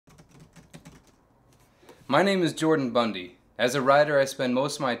My name is Jordan Bundy. As a writer, I spend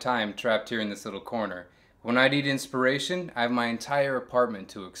most of my time trapped here in this little corner. When I need inspiration, I have my entire apartment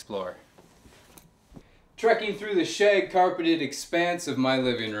to explore. Trekking through the shag-carpeted expanse of my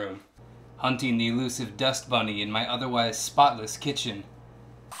living room. Hunting the elusive dust bunny in my otherwise spotless kitchen.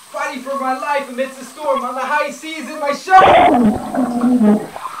 Fighting for my life amidst the storm on the high seas in my shower!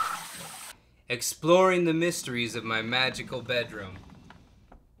 Exploring the mysteries of my magical bedroom.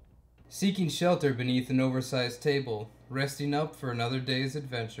 Seeking shelter beneath an oversized table, resting up for another day's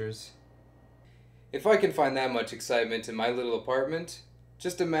adventures. If I can find that much excitement in my little apartment,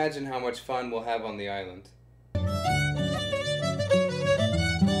 just imagine how much fun we'll have on the island.